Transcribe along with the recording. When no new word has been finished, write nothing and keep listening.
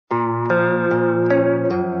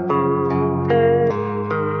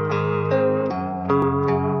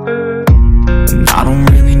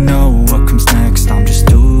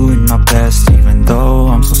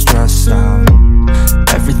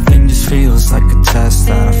test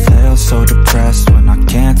that I fail, so depressed when I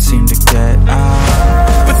can't seem to get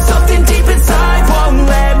out. But something deep inside won't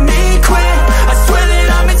let me quit. I swear that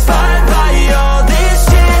I'm inspired by all this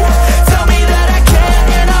shit. Tell me that I can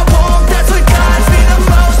and I won't, that's what guides me the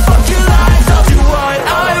most. Fuck your lies, I'll do what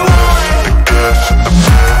I want. Gas in the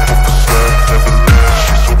back of the set, never leave,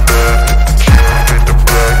 she's so bad that the kid made the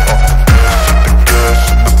bag. The gas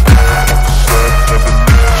in the back of the set, never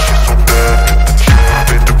leave, she's so bad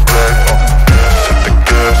that the kid made the bag. The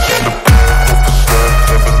gas in the back of the set,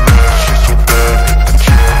 never leave, she's so bad that the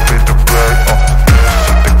kid made the bag.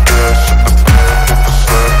 The gas in the back of the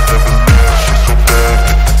set, never leave, she's so bad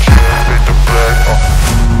that the kid made the bag.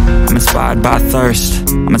 I'm inspired by thirst,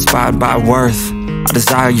 I'm inspired by worth. I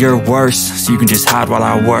desire your worst, so you can just hide while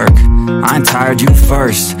I work. I ain't tired, you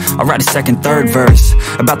first. I'll write a second, third verse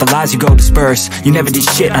about the lies you go disperse. You never did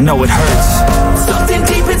shit, I know it hurts. Something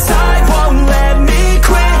deep inside